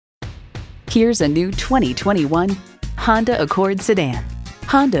Here's a new 2021 Honda Accord sedan.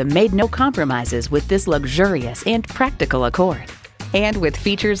 Honda made no compromises with this luxurious and practical Accord. And with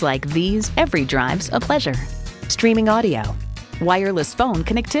features like these, every drive's a pleasure. Streaming audio, wireless phone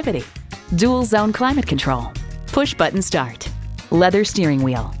connectivity, dual zone climate control, push button start, leather steering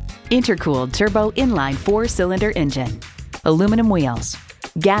wheel, intercooled turbo inline 4-cylinder engine, aluminum wheels,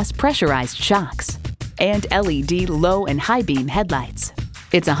 gas pressurized shocks, and LED low and high beam headlights.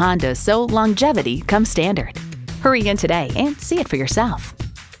 It's a Honda, so longevity comes standard. Hurry in today and see it for yourself.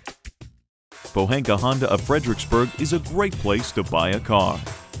 Pohanka Honda of Fredericksburg is a great place to buy a car.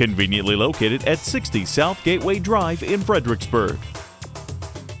 Conveniently located at 60 South Gateway Drive in Fredericksburg.